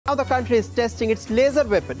Now the country is testing its laser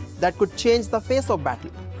weapon that could change the face of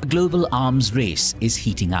battle. A global arms race is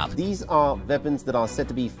heating up. These are weapons that are said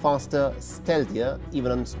to be faster, stealthier,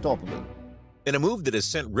 even unstoppable. In a move that has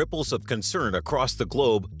sent ripples of concern across the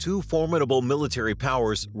globe, two formidable military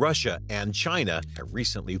powers, Russia and China, have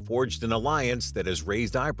recently forged an alliance that has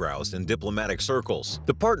raised eyebrows in diplomatic circles.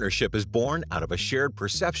 The partnership is born out of a shared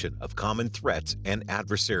perception of common threats and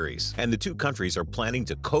adversaries, and the two countries are planning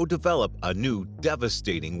to co-develop a new,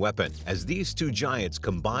 devastating weapon. As these two giants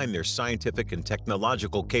combine their scientific and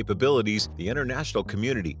technological capabilities, the international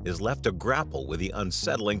community is left to grapple with the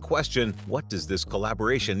unsettling question: what does this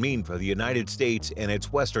collaboration mean for the United States and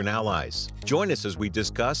its Western allies? Join us as we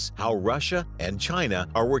discuss how Russia and China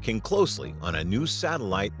are working closely on a new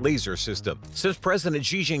satellite laser system. Since President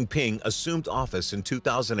Xi Jinping assumed office in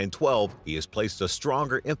 2012, he has placed a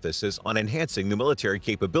stronger emphasis on enhancing the military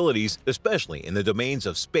capabilities, especially in the domains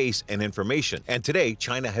of space and information. And today,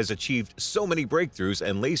 China has achieved so many breakthroughs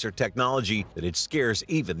in laser technology that it scares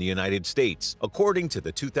even the United States. According to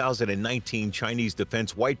the 2019 Chinese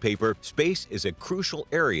Defense White Paper, space is a crucial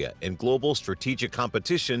area in global strategic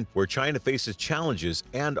competition where China faces challenges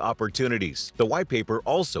and opportunities. The white paper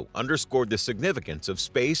also underscored the significance of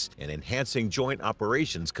space in enhancing Joint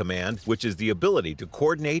Operations Command, which is the ability to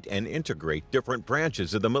coordinate and integrate different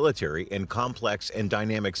branches of the military in complex and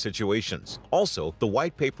dynamic situations. Also, the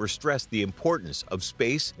white paper stressed the importance of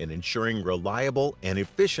space in ensuring reliable and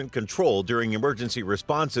efficient control during emergency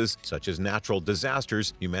responses such as natural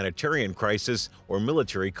disasters, humanitarian crisis, or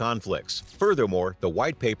military conflicts. Furthermore, the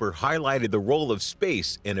white paper highlighted the role of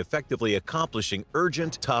space in effectively accomplishing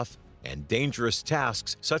urgent, tough, and dangerous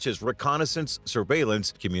tasks such as reconnaissance,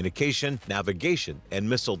 surveillance, communication, navigation, and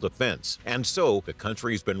missile defense. And so, the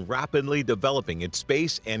country has been rapidly developing its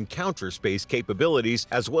space and counter-space capabilities,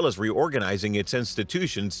 as well as reorganizing its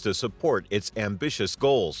institutions to support its ambitious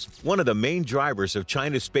goals. One of the main drivers of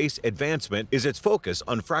China's space advancement is its focus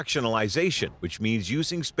on fractionalization, which means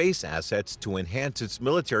using space assets to enhance its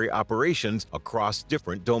military operations across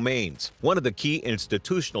different domains. One of the key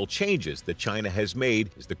institutional changes that China has made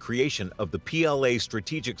is the creation of the PLA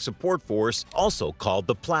Strategic Support Force, also called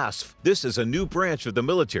the PLASF. This is a new branch of the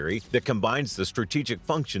military that combines the strategic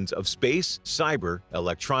functions of space, cyber,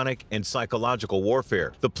 electronic, and psychological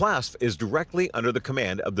warfare. The PLASF is directly under the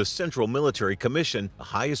command of the Central Military Commission, the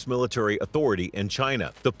highest military authority in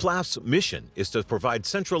China. The PLASF's mission is to provide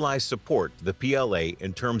centralized support to the PLA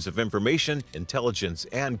in terms of information, intelligence,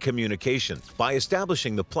 and communication. By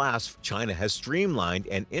establishing the PLASF, China has streamlined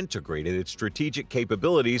and integrated its strategic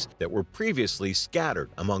capabilities that were previously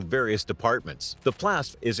scattered among various departments. The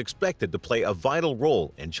PLASF is expected to play a vital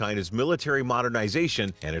role in China's military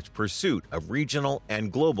modernization and its pursuit of regional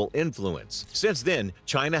and global influence. Since then,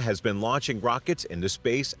 China has been launching rockets into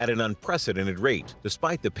space at an unprecedented rate.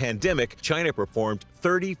 Despite the pandemic, China performed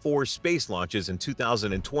 34 space launches in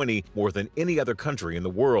 2020, more than any other country in the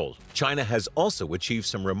world. China has also achieved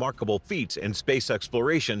some remarkable feats in space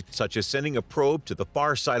exploration, such as sending a probe to the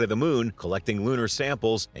far side of the moon, collecting lunar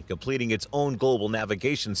samples, and completing its own global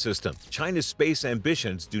navigation system. China's space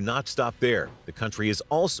ambitions do not stop there. The country is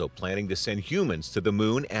also planning to send humans to the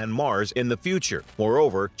moon and Mars in the future.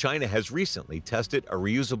 Moreover, China has recently tested a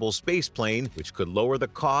reusable space plane, which could lower the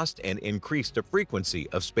cost and increase the frequency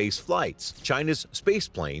of space flights. China's space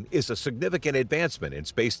plane is a significant advancement in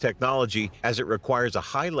space technology, as it requires a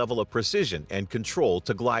high level of precision and control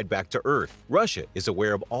to glide back to Earth. Russia is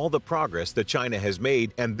aware of all the progress that China has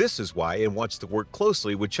made, and this is why it wants to work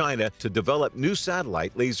closely with China to develop new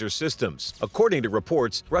satellite laser systems. According to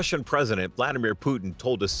reports, Russian President Vladimir Putin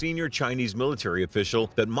told a senior Chinese military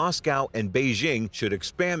official that Moscow and Beijing should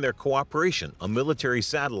expand their cooperation on military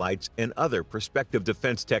satellites and other prospective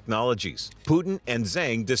defense technologies. Putin and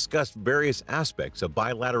Zhang discussed various aspects of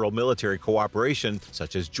bilateral military cooperation,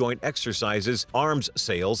 such as joint exercises, arms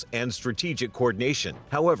sales, and strategic coordination.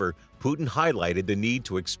 However, Putin highlighted the need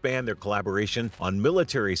to expand their collaboration on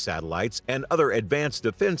military satellites and other advanced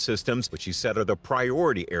defense systems, which he said are the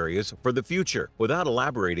priority areas for the future. Without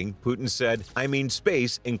elaborating, Putin said, "I mean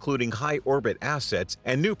space, including high-orbit assets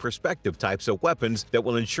and new perspective types of weapons that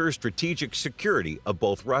will ensure strategic security of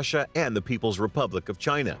both Russia and the People's Republic of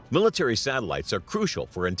China." Military satellites are crucial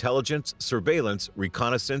for intelligence, surveillance,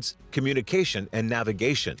 reconnaissance, communication, and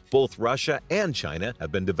navigation. Both Russia and China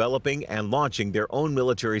have been developing and launching their own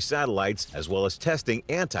military satellites satellites, as well as testing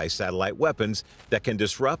anti-satellite weapons that can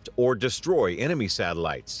disrupt or destroy enemy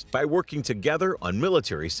satellites. By working together on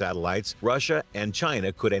military satellites, Russia and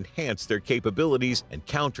China could enhance their capabilities and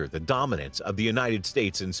counter the dominance of the United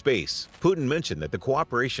States in space. Putin mentioned that the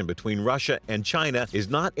cooperation between Russia and China is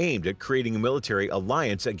not aimed at creating a military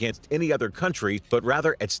alliance against any other country, but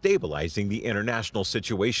rather at stabilizing the international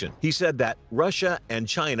situation. He said that Russia and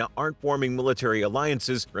China aren't forming military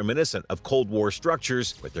alliances reminiscent of Cold War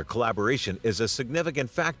structures, but their collaboration is a significant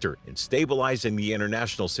factor in stabilizing the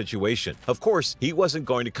international situation. Of course, he wasn't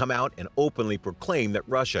going to come out and openly proclaim that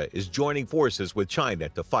Russia is joining forces with China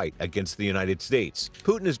to fight against the United States.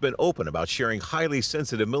 Putin has been open about sharing highly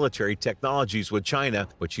sensitive military technologies with China,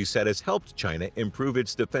 which he said has helped China improve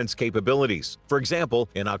its defense capabilities. For example,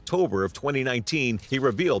 in October of 2019, he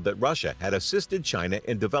revealed that Russia had assisted China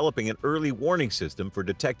in developing an early warning system for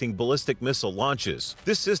detecting ballistic missile launches.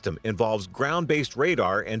 This system involves ground-based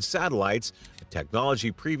radar and satellites, a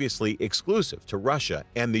technology previously exclusive to Russia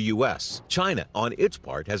and the U.S. China, on its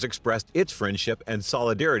part, has expressed its friendship and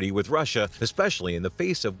solidarity with Russia, especially in the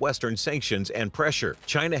face of Western sanctions and pressure.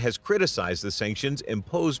 China has criticized the sanctions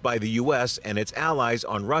imposed by the U.S. and its allies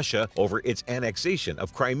on Russia over its annexation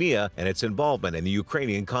of Crimea and its involvement in the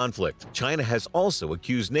Ukrainian conflict. China has also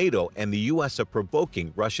accused NATO and the U.S. of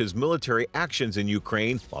provoking Russia's military actions in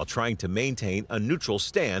Ukraine while trying to maintain a neutral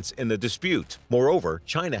stance in the dispute. Moreover,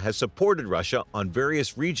 China has supported Russia on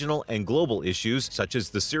various regional and global issues such as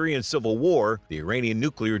the Syrian civil war, the Iranian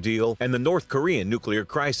nuclear deal, and the North Korean nuclear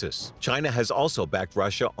crisis. China has also backed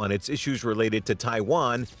Russia on its issues related to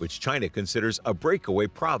Taiwan, which China considers a breakaway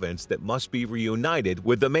province that must be reunited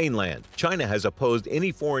with the mainland. China has opposed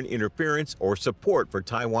any foreign interference or support for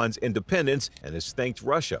Taiwan's independence and has thanked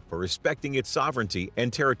Russia for respecting its sovereignty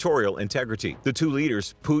and territorial integrity. The two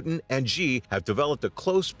leaders, Putin and Xi, have developed a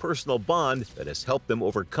close personal bond that has helped them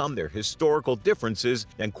overcome their historical differences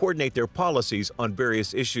and coordinate their policies on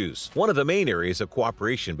various issues. One of the main areas of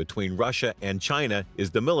cooperation between Russia and China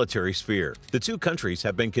is the military sphere. The two countries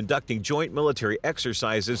have been conducting joint military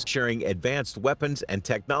exercises, sharing advanced weapons and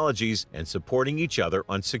technologies, and supporting each other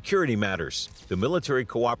on security matters. The military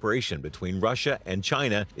cooperation between Russia and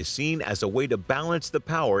China is seen as a way to balance the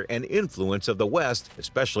power and influence of the West,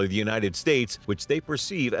 especially the United States, which they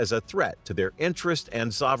perceive as a threat to their interest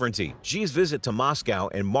and sovereignty. Xi's visit to Moscow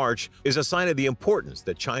in March is a sign of the importance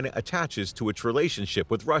that China attaches to its relationship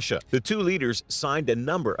with Russia. The two leaders signed a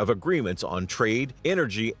number of agreements on trade,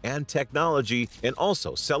 energy, and technology, and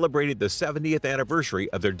also celebrated the 70th anniversary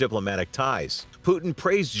of their diplomatic ties. Putin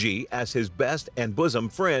praised Xi as his best and bosom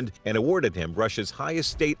friend and awarded him Russia's highest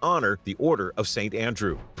state honor, the Order of St.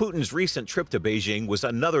 Andrew. Putin's recent trip to Beijing was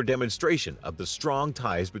another demonstration of the strong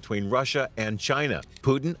ties between Russia and China.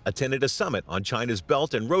 Putin attended a summit on China's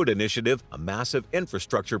Belt and Road Initiative, a massive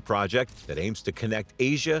infrastructure project that aims to connect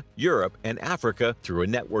Asia, Europe, and Africa through a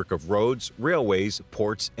network of roads, railways,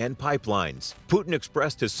 ports, and pipelines. Putin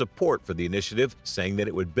expressed his support for the initiative, saying that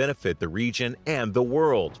it would benefit the region and the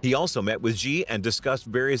world. He also met with Xi and discussed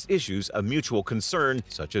various issues of mutual concern,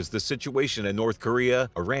 such as the situation in North Korea,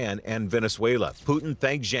 Iran, and Venezuela. Putin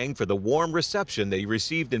thanked Zhang for the warm reception that he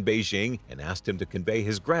received in Beijing and asked him to convey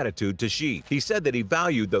his gratitude to Xi. He said that he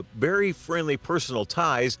valued the very friendly personal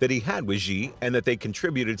ties that he had with Xi and that they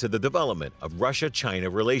contributed to the development of Russia-China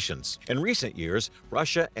relations. In recent years,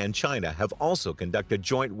 Russia and China have also conducted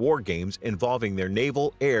joint war games involving their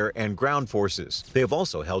naval, air, and ground forces. They have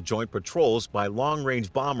also held joint patrols by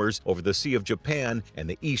long-range bombers over the Sea of Japan and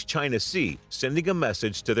the East China Sea, sending a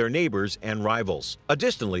message to their neighbors and rivals.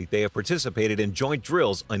 Additionally, they have participated in joint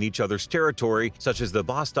drills on each other's territory, such as the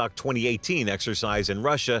Vostok 2018 exercise in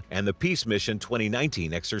Russia and the Peace Mission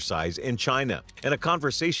 2019 exercise in China. In a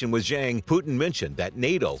conversation with Zhang, Putin mentioned that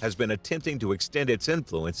NATO has been attempting to extend its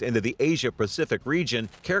influence into the Asia-Pacific region,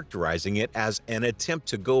 characterizing it as an attempt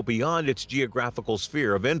to go beyond its geographical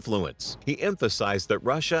sphere of influence. He emphasized that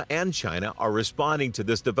Russia and China are responding to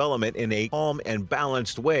this development in a calm and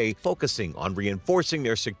balanced way, focusing on reinforcing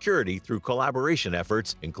their security through collaboration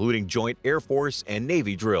efforts, including joint Air Force and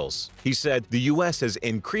Navy drills. He said the U.S. has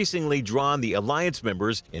increasingly drawn the alliance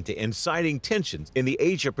members into inciting tensions in the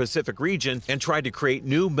Asia-Pacific region and tried to create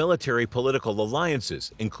new military-political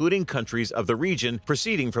alliances, including countries of the region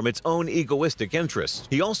proceeding from its own egoistic interests.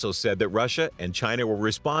 He also said that Russia and China were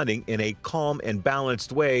responding in a calm and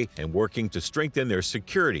balanced way and working to strengthen their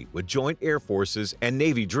security with joint air forces and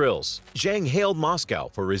Navy drills. Zhang hailed Moscow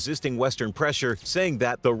for resisting Western pressure, saying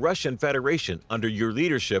that the Russian Federation under your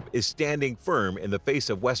leadership is standing firm in the face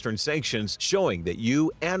of Western sanctions, showing that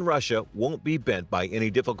you and Russia won't be bent by any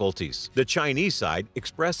difficulties. The Chinese side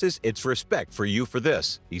expresses its respect for you for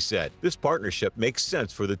this, he said. This partnership makes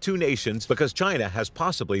sense for the two nations because China has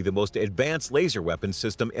possibly the most advanced laser weapon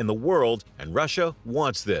system in the world, and Russia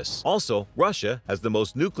wants this. Also, Russia has the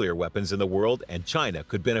most nuclear weapons in the world, and China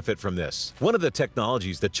could benefit from this. One of the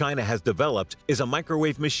technologies that China has developed is a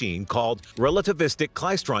microwave machine called Relativistic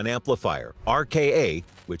Klystron Amplifier, RKA,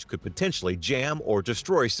 which could potentially jam or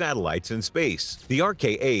destroy satellites in space. The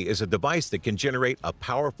RKA is a device that can generate a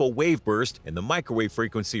powerful wave burst in the microwave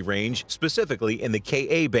frequency range, specifically in the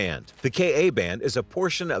Ka band. The Ka band is a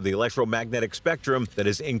portion of the electromagnetic spectrum that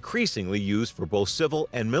is increasingly used for both civil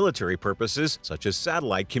and military purposes, such as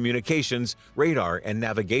satellite communications, radar, and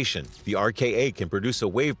navigation. The RKA can produce a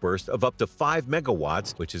wave burst of up to 5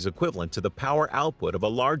 megawatts, which is equivalent to the power output of a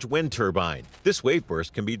large wind turbine. This wave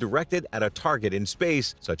burst can be directed at a target in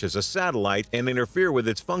space, such as a satellite, and interfere with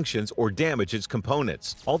its functions or damage its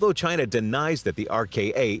components. Although China denies that the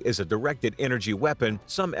RKA is a directed energy weapon,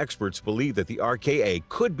 some experts believe that the RKA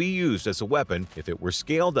could be used as a weapon if it were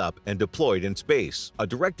scaled up and deployed in space. A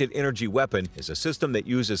directed energy weapon is a system that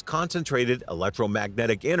uses concentrated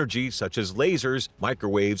electromagnetic energy such as lasers,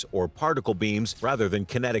 microwaves, or particle beams rather than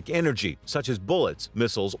kinetic energy, such as bullets,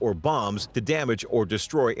 missiles, or bombs to damage or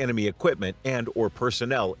destroy enemy equipment and/or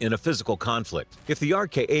personnel in a physical conflict. If the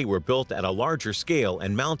RKA were built at a larger scale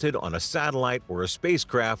and mounted on a satellite or a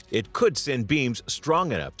spacecraft, it could send beams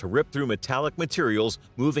strong enough to rip through metallic materials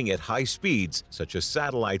moving at high speeds, such as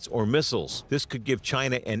satellites or missiles. This could give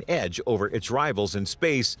China an edge over its rivals in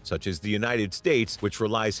space, such as the United States, which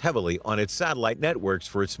relies heavily on its satellite networks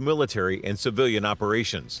for its military and civilian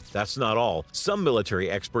operations. That's not all. Some military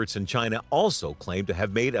experts in China also claim to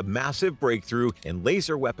have made a massive breakthrough in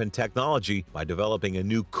laser weapon technology by developing a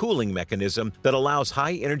new cooling mechanism that allows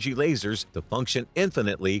high-energy lasers to function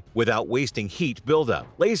infinitely without wasting heat buildup.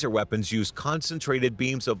 Laser weapons use concentrated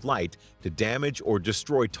beams of light to damage or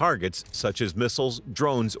destroy targets such as missiles,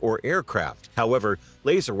 drones, or aircraft. However,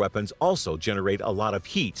 laser weapons also generate a lot of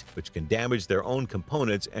heat, which can damage their own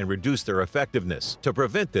components and reduce their effectiveness. To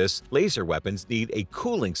prevent this, laser weapons need a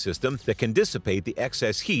cooling system that can dissipate the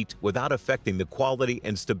excess heat without affecting the quality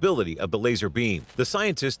and stability of the laser beam. The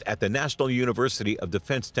scientists at the National University of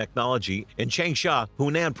Defense Technology in Changsha,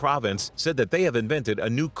 Hunan Province, said that they have invented a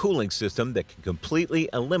new cooling system that can completely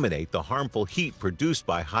eliminate the harmful heat produced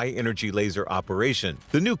by high-energy laser operation.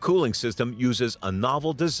 The new cooling system uses a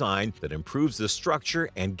novel design that improves the structure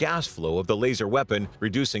and gas flow of the laser weapon,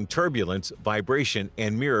 reducing turbulence, vibration,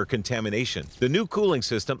 and mirror contamination. The new cooling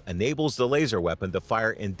system enables the laser weapon to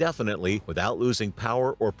fire indefinitely without losing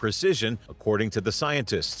power or precision, according to the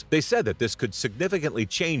scientists. They said that this could significantly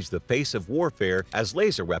change the face of warfare, as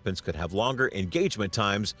laser weapons could have longer engagement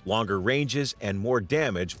times, longer ranges, and more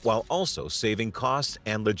damage, while also saving costs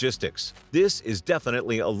and logistics. This is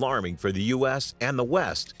definitely alarming for the US and the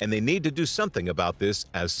West, and they need to do something about this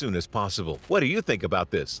as soon as possible. What do you think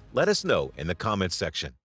about this? Let us know in the comments section.